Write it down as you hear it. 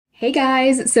Hey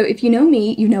guys! So if you know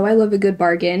me, you know I love a good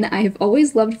bargain. I have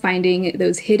always loved finding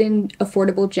those hidden,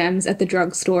 affordable gems at the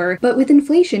drugstore, but with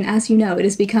inflation, as you know, it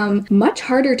has become much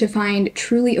harder to find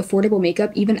truly affordable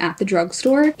makeup even at the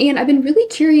drugstore, and I've been really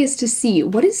curious to see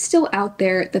what is still out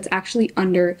there that's actually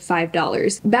under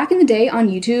 $5. Back in the day on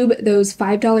YouTube, those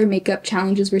 $5 makeup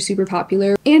challenges were super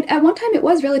popular, and at one time it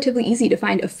was relatively easy to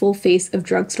find a full face of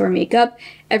drugstore makeup,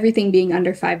 everything being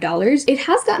under $5. It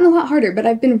has gotten a lot harder, but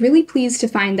I've been really pleased to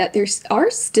find that there are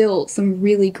still some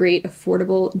really great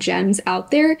affordable gems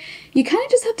out there. You kind of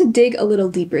just have to dig a little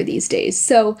deeper these days.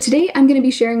 So today I'm going to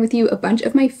be sharing with you a bunch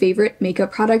of my favorite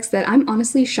makeup products that I'm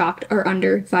honestly shocked are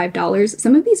under $5.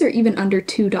 Some of these are even under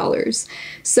 $2.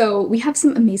 So we have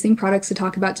some amazing products to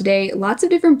talk about today. Lots of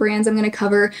different brands I'm going to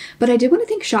cover, but I did want to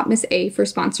thank Shop Miss A for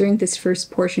sponsoring this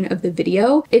first portion of the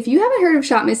video. If you haven't heard of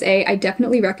Shop Miss A, I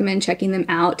definitely recommend checking them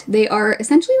out. They are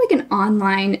essentially like an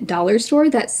online dollar store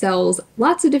that sells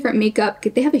lots of different makeup.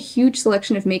 They have a huge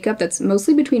selection of makeup that's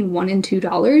mostly between $1 and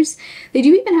 $2. They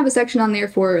do even have a section on there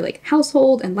for like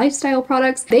household and lifestyle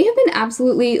products. They have been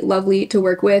absolutely lovely to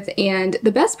work with, and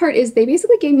the best part is they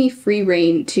basically gave me free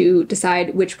reign to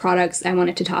decide which products I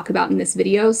wanted to talk about in this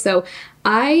video. So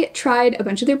I tried a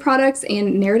bunch of their products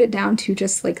and narrowed it down to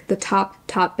just like the top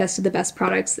best of the best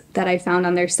products that I found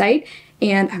on their site,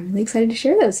 and I'm really excited to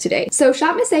share those today. So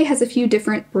Shop Miss A has a few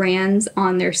different brands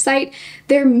on their site.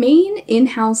 Their main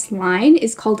in-house line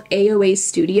is called AOA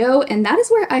Studio, and that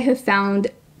is where I have found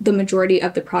the majority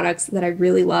of the products that I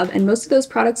really love, and most of those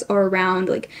products are around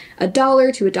like $1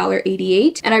 to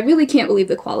 $1.88, and I really can't believe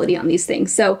the quality on these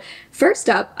things. So first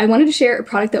up, I wanted to share a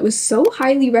product that was so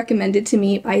highly recommended to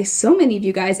me by so many of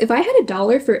you guys. If I had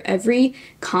 $1 for every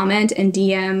comment and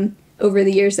DM over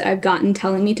the years that I've gotten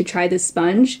telling me to try this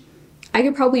sponge, I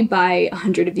could probably buy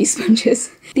 100 of these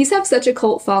sponges. These have such a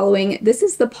cult following. This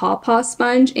is the Paw Paw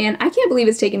Sponge, and I can't believe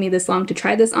it's taken me this long to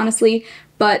try this, honestly,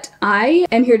 but I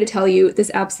am here to tell you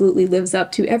this absolutely lives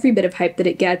up to every bit of hype that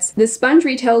it gets. This sponge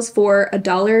retails for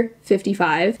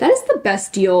 $1.55. That is the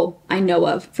best deal I know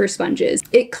of for sponges.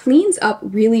 It cleans up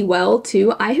really well,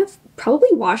 too. I have probably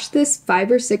washed this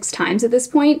 5 or 6 times at this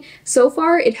point. So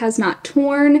far, it has not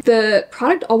torn. The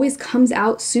product always comes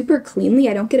out super cleanly.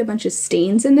 I don't get a bunch of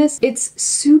stains in this. It's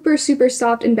super, super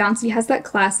soft and bouncy. It has that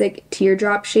classic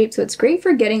teardrop shape, so it's great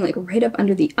for getting like right up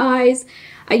under the eyes.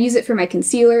 I use it for my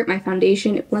concealer, my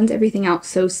foundation. It blends everything out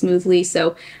so smoothly,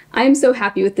 so I'm so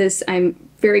happy with this. I'm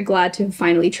very glad to have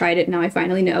finally tried it. Now I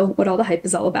finally know what all the hype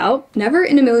is all about. Never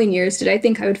in a million years did I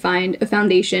think I would find a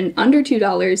foundation under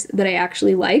 $2 that I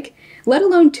actually like, let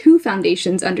alone 2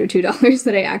 foundations under $2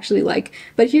 that I actually like,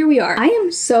 but here we are. I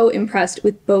am so impressed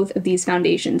with both of these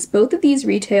foundations. Both of these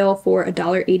retail for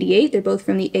 $1.88. They're both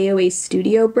from the AOA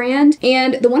Studio brand,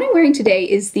 and the one I'm wearing today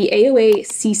is the AOA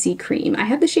CC Cream. I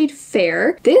have the shade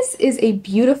Fair. This is a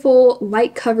beautiful,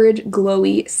 light coverage,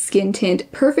 glowy skin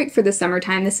tint, perfect for the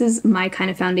summertime. This is my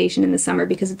kind of foundation in the summer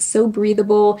because it's so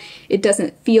breathable, it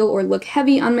doesn't feel or look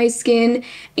heavy on my skin,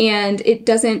 and it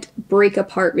doesn't break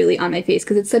apart really on my face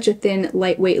because it's such a thin,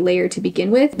 lightweight layer to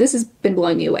begin with. This has been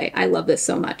blowing me away. I love this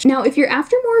so much. Now, if you're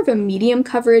after more of a medium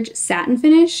coverage satin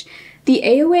finish, the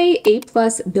AOA A+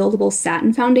 Buildable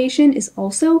Satin Foundation is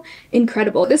also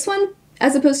incredible. This one,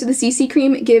 as opposed to the CC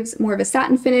Cream, gives more of a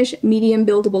satin finish, medium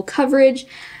buildable coverage.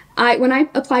 When I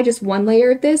apply just one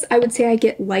layer of this, I would say I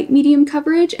get light medium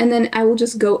coverage, and then I will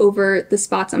just go over the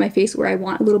spots on my face where I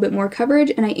want a little bit more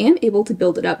coverage, and I am able to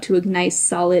build it up to a nice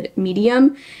solid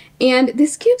medium. And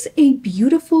this gives a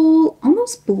beautiful,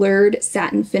 almost blurred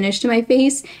satin finish to my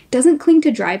face. It doesn't cling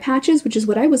to dry patches, which is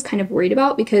what I was kind of worried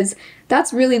about because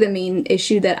that's really the main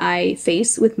issue that I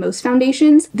face with most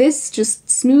foundations. This just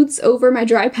smooths over my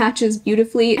dry patches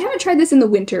beautifully. I haven't tried this in the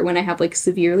winter when I have like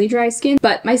severely dry skin,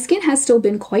 but my skin has still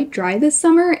been quite dry this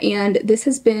summer, and this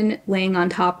has been laying on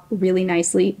top really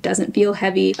nicely. Doesn't feel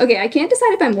heavy. Okay, I can't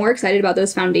decide if I'm more excited about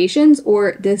those foundations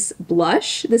or this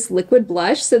blush, this liquid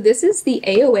blush. So this is the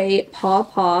AOA Paw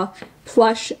Paw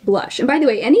Plush Blush. And by the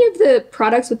way, any of the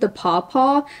products with the Paw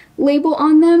Paw label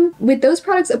on them, with those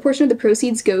products, a portion of the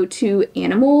proceeds go to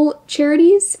animal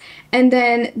charities, and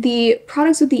then the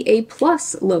products with the A+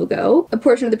 logo, a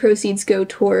portion of the proceeds go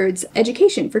towards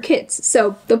education for kids.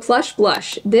 So the Plush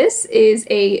Blush, this is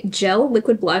a gel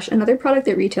liquid blush, another product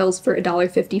that retails for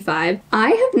 $1.55. I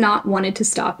have not wanted to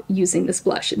stop using this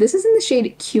blush. This is in the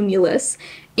shade Cumulus,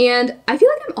 and I feel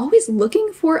like I'm always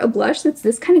looking for a blush that's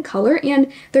this kind of color,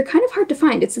 and they're kind of hard to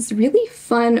find. It's this really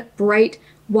fun, bright,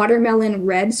 watermelon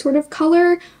red sort of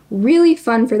color Really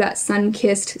fun for that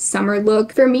sun-kissed summer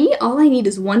look. For me, all I need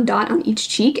is one dot on each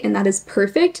cheek and that is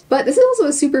perfect, but this is also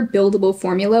a super buildable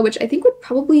formula, which I think would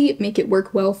probably make it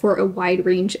work well for a wide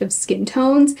range of skin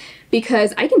tones,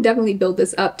 because I can definitely build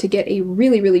this up to get a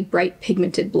really, really bright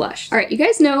pigmented blush. All right, you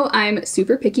guys know I'm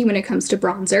super picky when it comes to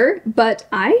bronzer, but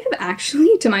I have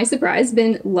actually, to my surprise,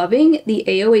 been loving the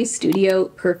AOA Studio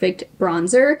Perfect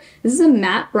Bronzer. This is a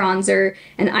matte bronzer,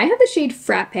 and I have the shade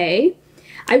Frappe.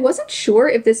 I wasn't sure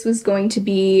if this was going to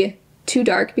be too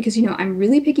dark because, you know, I'm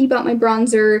really picky about my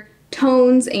bronzer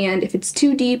tones, and if it's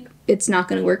too deep, it's not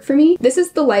going to work for me. This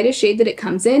is the lightest shade that it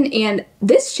comes in, and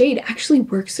this shade actually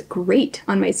works great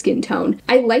on my skin tone.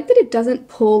 I like that it doesn't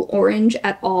pull orange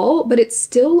at all, but it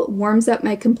still warms up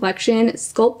my complexion,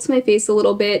 sculpts my face a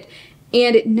little bit,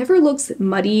 and it never looks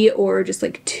muddy or just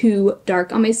like too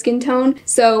dark on my skin tone.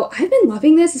 So I've been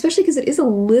loving this, especially because it is a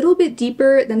little bit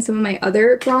deeper than some of my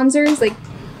other bronzers. Like,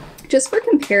 just for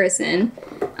comparison,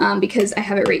 because I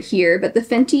have it right here, but the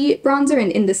Fenty bronzer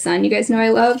and In the Sun, you guys know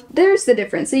I love, there's the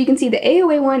difference. So you can see the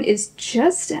AOA one is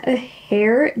just a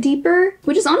hair deeper,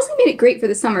 which has honestly made it great for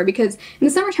the summer, because in the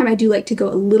summertime I do like to go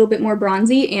a little bit more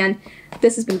bronzy, and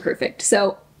this has been perfect.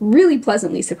 So really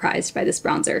pleasantly surprised by this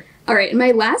bronzer. All right, and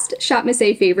my last Shop Miss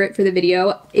A favorite for the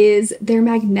video is their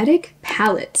magnetic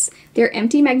palettes. They're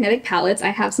empty magnetic palettes.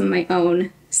 I have some of my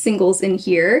own singles in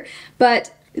here,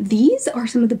 but these are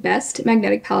some of the best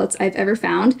magnetic palettes I've ever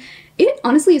found. It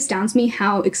honestly astounds me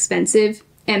how expensive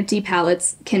empty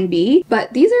palettes can be,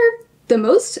 but these are the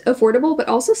most affordable, but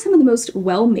also some of the most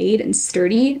well-made and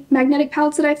sturdy magnetic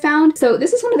palettes that I've found. So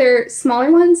this is one of their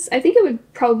smaller ones. I think it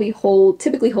would probably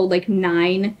typically hold like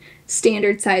 9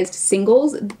 standard sized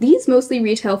singles. These mostly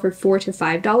retail for $4 to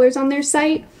 $5 on their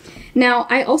site. Now,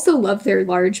 I also love their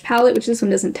large palette, which this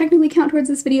one doesn't technically count towards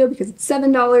this video because it's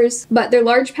 $7, but their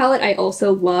large palette I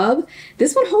also love.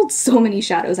 This one holds so many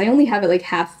shadows. I only have it like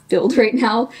half filled right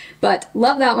now, but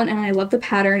love that one, and I love the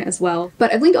pattern as well.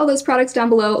 But I've linked all those products down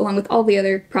below along with all the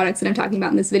other products that I'm talking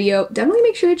about in this video. Definitely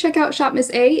make sure to check out Shop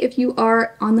Miss A if you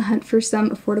are on the hunt for some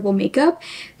affordable makeup.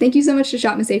 Thank you so much to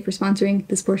Shop Miss A for sponsoring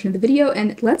this portion of the video,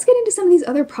 and let's get into some of these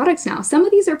other products now. Some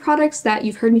of these are products that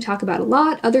you've heard me talk about a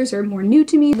lot, others are more new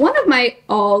to me. One of my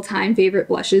all-time favorite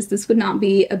blushes, this would not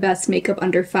be a best makeup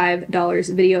under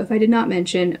 $5 video if I did not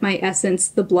mention my Essence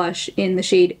the blush in the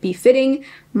shade Befitting.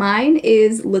 Mine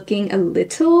is looking a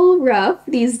little rough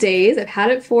these days. I've had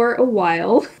it for a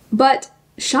while, but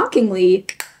shockingly,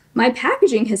 my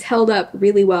packaging has held up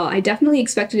really well. I definitely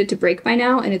expected it to break by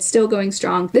now, and it's still going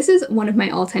strong. This is one of my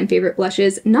all-time favorite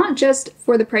blushes, not just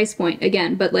for the price point,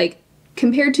 again, but like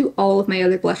compared to all of my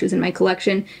other blushes in my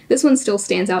collection, this one still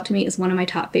stands out to me as one of my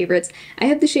top favorites. I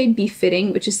have the shade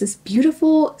Befitting, which is this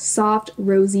beautiful, soft,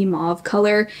 rosy mauve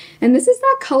color. And this is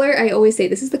that color, I always say,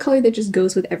 this is the color that just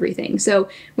goes with everything. So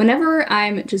whenever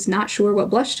I'm just not sure what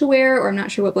blush to wear, or I'm not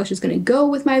sure what blush is going to go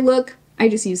with my look, I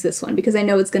just use this one because I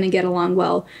know it's going to get along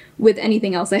well with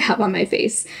anything else I have on my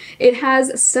face. It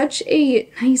has such a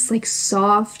nice, like,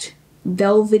 soft,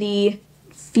 velvety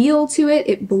feel to it.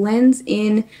 It blends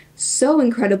in so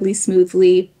incredibly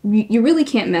smoothly. You really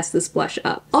can't mess this blush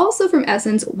up. Also from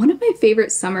Essence, one of my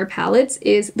favorite summer palettes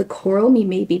is the Coral Me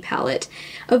Maybe palette.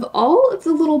 Of all of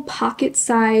the little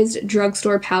pocket-sized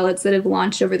drugstore palettes that have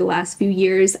launched over the last few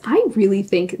years, I really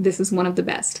think this is one of the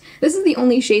best. This is the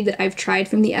only shade that I've tried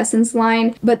from the Essence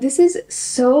line, but this is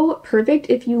so perfect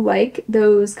if you like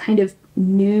those kind of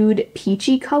nude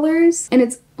peachy colors, and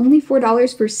it's only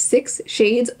 $4 for 6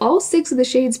 shades. All 6 of the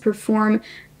shades perform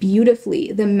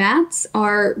beautifully. The mattes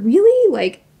are really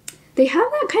like, they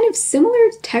have that kind of similar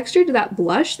texture to that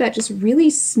blush, that just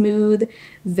really smooth,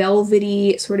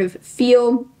 velvety sort of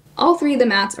feel. All 3 of the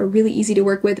mattes are really easy to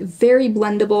work with, very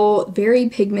blendable, very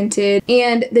pigmented,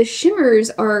 and the shimmers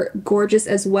are gorgeous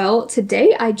as well.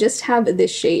 Today I just have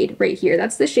this shade right here.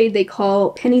 That's the shade they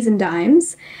call Pennies and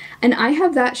Dimes, and I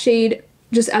have that shade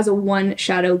just as a one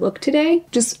shadow look today.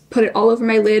 Just put it all over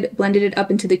my lid, blended it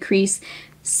up into the crease.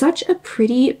 Such a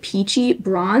pretty peachy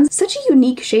bronze, such a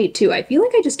unique shade too. I feel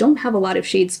like I just don't have a lot of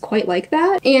shades quite like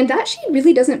that, and that shade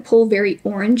really doesn't pull very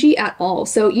orangey at all,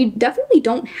 so you definitely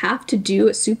don't have to do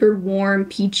a super warm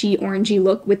peachy orangey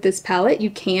look with this palette.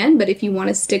 You can, but if you want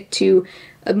to stick to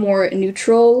a more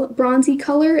neutral bronzy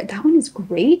color, that one is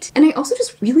great. And I also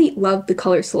just really love the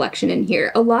color selection in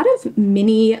here. A lot of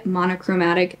mini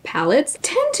monochromatic palettes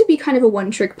tend to be kind of a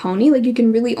one-trick pony, like you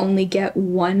can really only get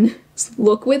one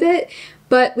look with it.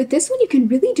 But with this one, you can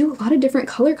really do a lot of different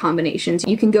color combinations.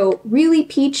 You can go really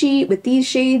peachy with these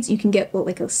shades. You can get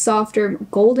like a softer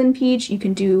golden peach. You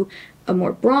can do a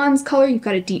more bronze color, you've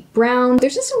got a deep brown.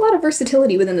 There's just a lot of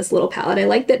versatility within this little palette. I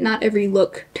like that not every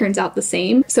look turns out the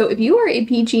same. So if you are a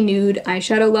peachy nude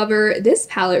eyeshadow lover, this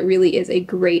palette really is a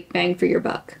great bang for your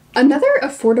buck. Another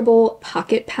affordable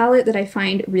pocket palette that I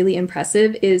find really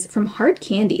impressive is from Hard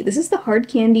Candy. This is the Hard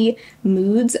Candy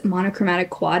Moods Monochromatic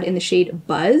Quad in the shade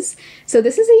Buzz. So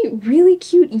this is a really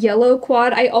cute yellow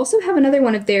quad. I also have another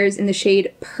one of theirs in the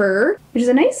shade Purr, which is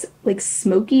a nice like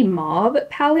smoky mauve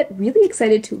palette. Really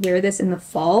excited to wear this in the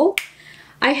fall.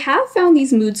 I have found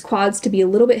these Moods quads to be a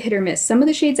little bit hit or miss. Some of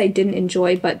the shades I didn't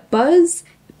enjoy, but Buzz,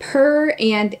 Purr,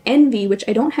 and Envy, which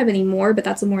I don't have anymore, but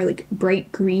that's a more like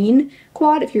bright green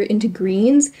quad. If you're into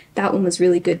greens, that one was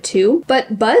really good too.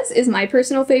 But Buzz is my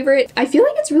personal favorite. I feel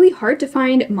like it's really hard to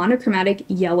find monochromatic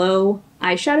yellow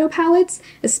eyeshadow palettes,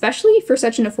 especially for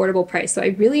such an affordable price. So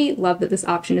I really love that this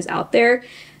option is out there.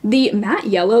 The matte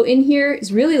yellow in here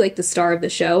is really like the star of the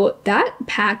show. That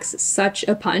packs such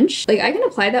a punch. Like I can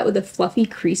apply that with a fluffy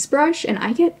crease brush and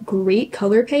I get great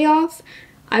color payoff.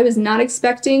 I was not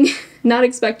expecting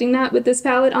that with this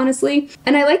palette, honestly.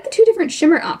 And I like the two different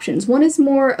shimmer options. One is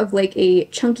more of like a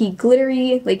chunky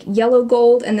glittery, like yellow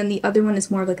gold, and then the other one is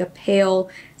more of like a pale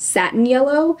satin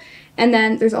yellow. And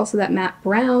then there's also that matte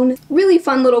brown. Really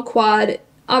fun little quad.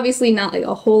 Obviously not like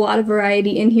a whole lot of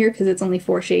variety in here because it's only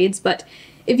 4 shades, but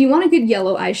if you want a good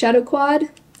yellow eyeshadow quad,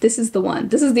 this is the one.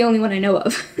 This is the only one I know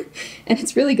of, and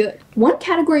it's really good. One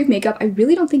category of makeup I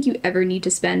really don't think you ever need to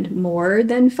spend more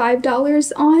than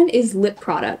 $5 on is lip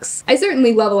products. I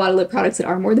certainly love a lot of lip products that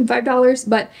are more than $5,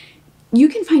 but you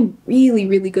can find really,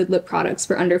 really good lip products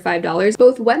for under $5.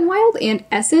 Both Wet n Wild and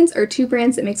Essence are two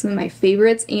brands that make some of my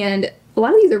favorites, and a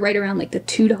lot of these are right around like the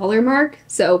 $2 mark,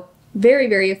 so very,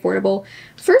 very affordable.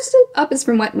 First up is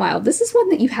from Wet n Wild. This is one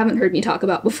that you haven't heard me talk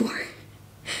about before.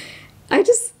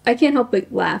 I can't help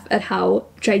but laugh at how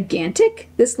gigantic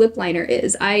this lip liner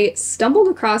is. I stumbled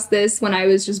across this when I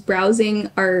was just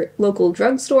browsing our local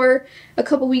drugstore a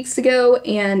couple weeks ago,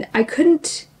 and I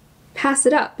couldn't pass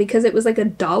it up because it was like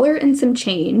 $1 and some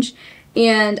change,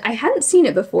 and I hadn't seen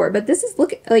it before, but this is,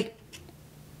 look at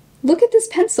this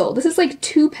pencil. This is like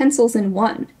 2 pencils in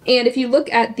one. And if you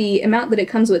look at the amount that it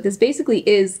comes with, this basically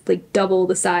is like double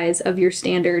the size of your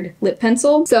standard lip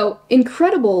pencil. So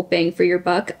incredible bang for your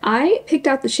buck. I picked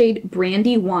out the shade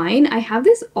Brandy Wine. I have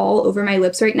this all over my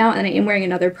lips right now, and I am wearing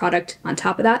another product on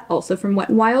top of that, also from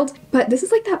Wet n Wild. But this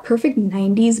is like that perfect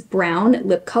 90s brown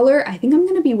lip color. I think I'm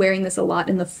gonna be wearing this a lot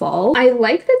in the fall. I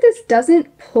like that this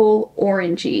doesn't pull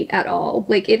orangey at all.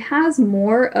 Like it has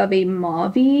more of a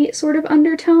mauve-y sort of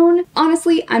undertone.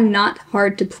 Honestly, I'm not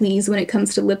hard to please when it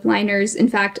comes to lip liners. In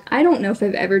fact, I don't know if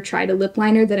I've ever tried a lip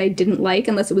liner that I didn't like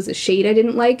unless it was a shade I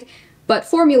didn't like. But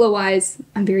formula-wise,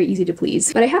 I'm very easy to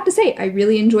please. But I have to say, I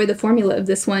really enjoy the formula of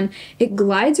this one. It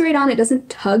glides right on, it doesn't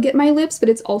tug at my lips, but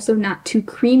it's also not too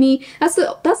creamy. That's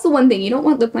the one thing. You don't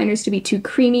want lip liners to be too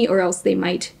creamy or else they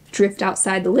might drift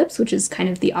outside the lips, which is kind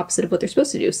of the opposite of what they're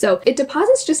supposed to do. So it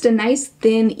deposits just a nice,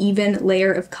 thin, even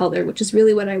layer of color, which is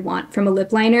really what I want from a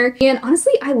lip liner. And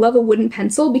honestly, I love a wooden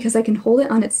pencil because I can hold it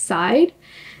on its side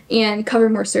and cover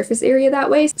more surface area that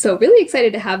way. So really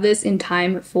excited to have this in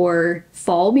time for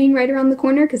fall being right around the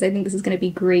corner, because I think this is going to be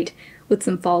great with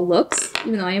some fall looks,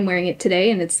 even though I am wearing it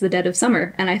today and it's the dead of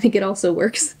summer, and I think it also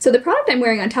works. So the product I'm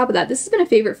wearing on top of that, this has been a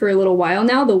favorite for a little while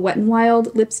now, the Wet n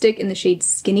Wild lipstick in the shade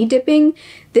Skinny Dipping.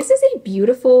 This is a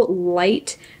beautiful,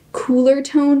 light, cooler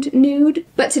toned nude,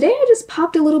 but today I just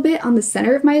popped a little bit on the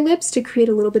center of my lips to create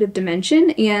a little bit of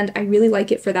dimension, and I really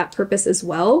like it for that purpose as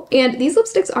well. And these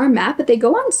lipsticks are matte, but they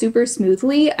go on super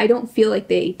smoothly. I don't feel like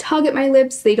they tug at my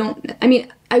lips. They don't, I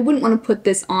mean, I wouldn't want to put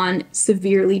this on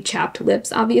severely chapped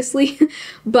lips, obviously,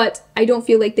 but I don't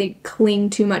feel like they cling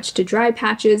too much to dry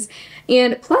patches.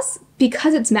 And plus,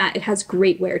 because it's matte, it has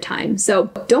great wear time.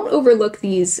 So don't overlook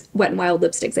these Wet n Wild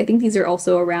lipsticks. I think these are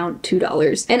also around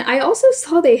 $2. And I also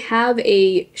saw they have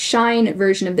a shine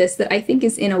version of this that I think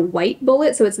is in a white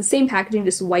bullet, so it's the same packaging,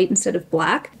 just white instead of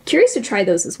black. Curious to try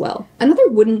those as well. Another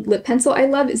wooden lip pencil I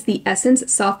love is the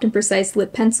Essence Soft and Precise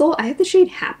Lip Pencil. I have the shade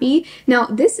Happy. Now,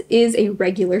 this is a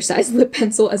regular size lip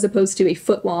pencil as opposed to a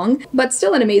foot long, but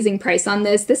still an amazing price on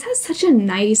this. This has such a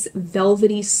nice,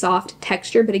 velvety, soft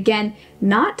texture, but again,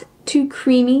 not too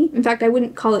creamy. In fact, I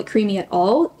wouldn't call it creamy at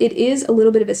all. It is a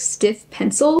little bit of a stiff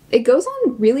pencil. It goes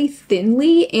on really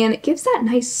thinly and it gives that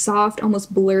nice, soft,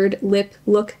 almost blurred lip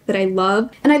look that I love.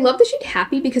 And I love the shade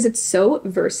Happy because it's so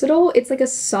versatile. It's like a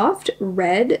soft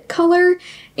red color,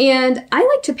 and I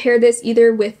like to pair this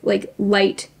either with like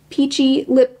light peachy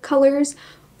lip colors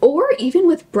or even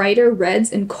with brighter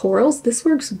reds and corals, this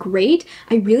works great.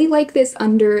 I really like this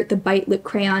under the Bite Lip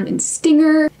Crayon in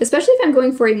Stinger, especially if I'm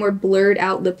going for a more blurred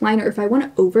out lip line or if I want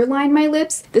to overline my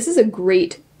lips. This is a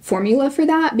great formula for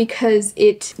that because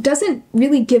it doesn't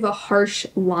really give a harsh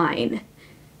line,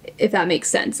 if that makes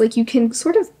sense. Like, you can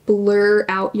sort of blur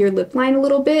out your lip line a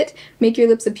little bit, make your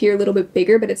lips appear a little bit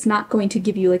bigger, but it's not going to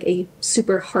give you like a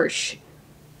super harsh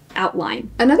outline.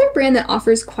 Another brand that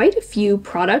offers quite a few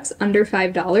products under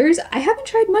 $5, I haven't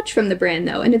tried much from the brand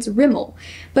though, and it's Rimmel.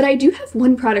 But I do have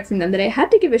one product from them that I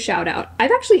had to give a shout out.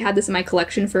 I've actually had this in my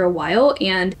collection for a while,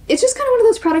 and it's just kind of one of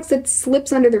those products that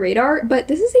slips under the radar, but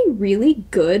this is a really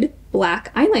good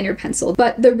black eyeliner pencil.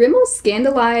 But the Rimmel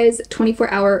Scandalize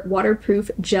 24-hour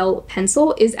waterproof gel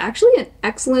pencil is actually an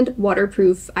excellent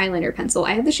waterproof eyeliner pencil.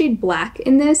 I have the shade black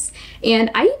in this,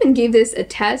 and I even gave this a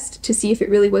test to see if it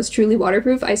really was truly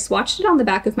waterproof. I swatched it on the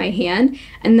back of my hand,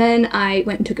 and then I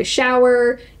went and took a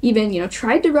shower, even,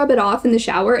 tried to rub it off in the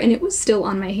shower, and it was still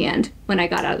on my hand when I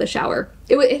got out of the shower.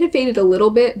 It had faded a little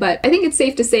bit, but I think it's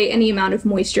safe to say any amount of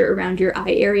moisture around your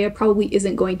eye area probably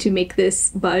isn't going to make this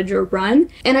budge or run.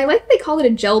 And I like that they call it a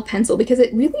gel pencil because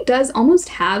it really does almost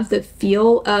have the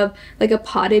feel of like a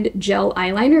potted gel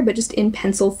eyeliner, but just in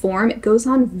pencil form. It goes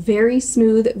on very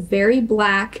smooth, very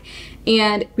black,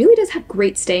 and really does have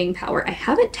great staying power. I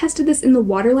haven't tested this in the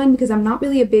waterline because I'm not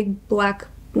really a big black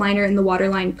liner in the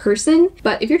waterline person,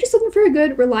 but if you're just looking for a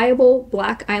good, reliable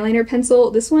black eyeliner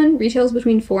pencil, this one retails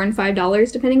between $4 and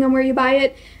 $5 depending on where you buy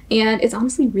it, and it's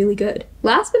honestly really good.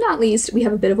 Last but not least, we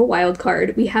have a bit of a wild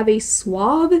card. We have a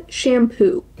Suave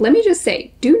shampoo. Let me just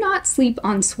say, do not sleep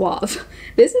on Suave.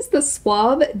 This is the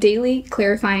Suave Daily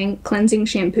Clarifying Cleansing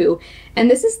Shampoo,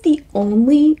 and this is the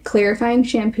only clarifying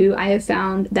shampoo I have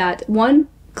found that, one,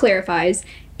 clarifies,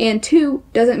 and two,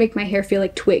 doesn't make my hair feel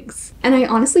like twigs. And I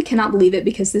honestly cannot believe it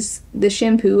because this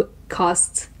shampoo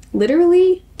costs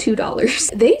literally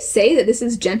 $2. They say that this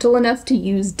is gentle enough to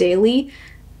use daily.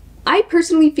 I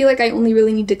personally feel like I only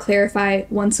really need to clarify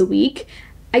once a week.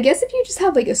 I guess if you just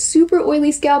have like a super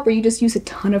oily scalp or you just use a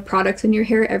ton of products in your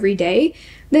hair every day,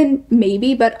 then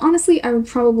maybe, but honestly, I would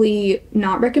probably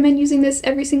not recommend using this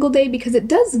every single day because it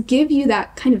does give you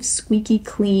that kind of squeaky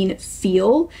clean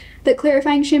feel that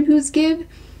clarifying shampoos give.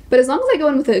 But as long as I go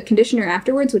in with a conditioner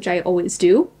afterwards, which I always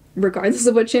do, regardless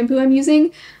of what shampoo I'm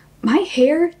using, my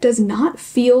hair does not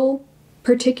feel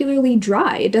particularly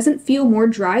dry. It doesn't feel more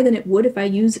dry than it would if I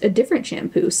used a different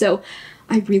shampoo. So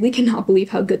I really cannot believe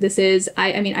how good this is.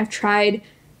 I mean, I've tried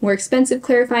more expensive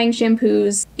clarifying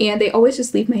shampoos, and they always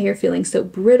just leave my hair feeling so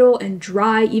brittle and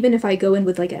dry, even if I go in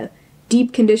with like a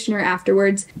deep conditioner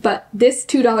afterwards. But this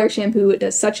 $2 shampoo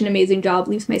does such an amazing job,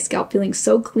 leaves my scalp feeling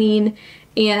so clean,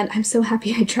 and I'm so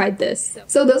happy I tried this.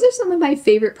 So those are some of my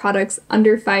favorite products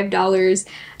under $5.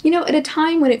 At a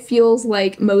time when it feels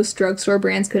like most drugstore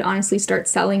brands could honestly start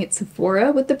selling at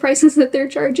Sephora with the prices that they're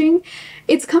charging,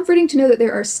 it's comforting to know that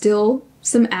there are still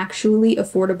some actually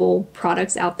affordable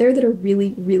products out there that are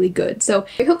really, really good. So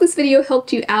I hope this video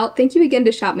helped you out. Thank you again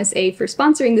to Shop Miss A for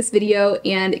sponsoring this video,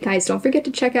 and guys, don't forget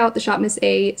to check out the Shop Miss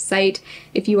A site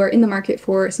if you are in the market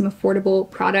for some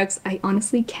affordable products. I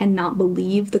honestly cannot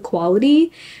believe the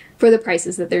quality for the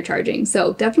prices that they're charging.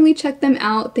 So definitely check them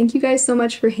out. Thank you guys so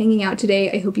much for hanging out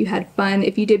today. I hope you had fun.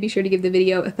 If you did, be sure to give the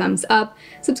video a thumbs up,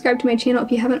 subscribe to my channel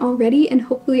if you haven't already, and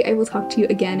hopefully I will talk to you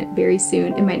again very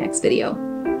soon in my next video.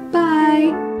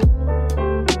 Bye!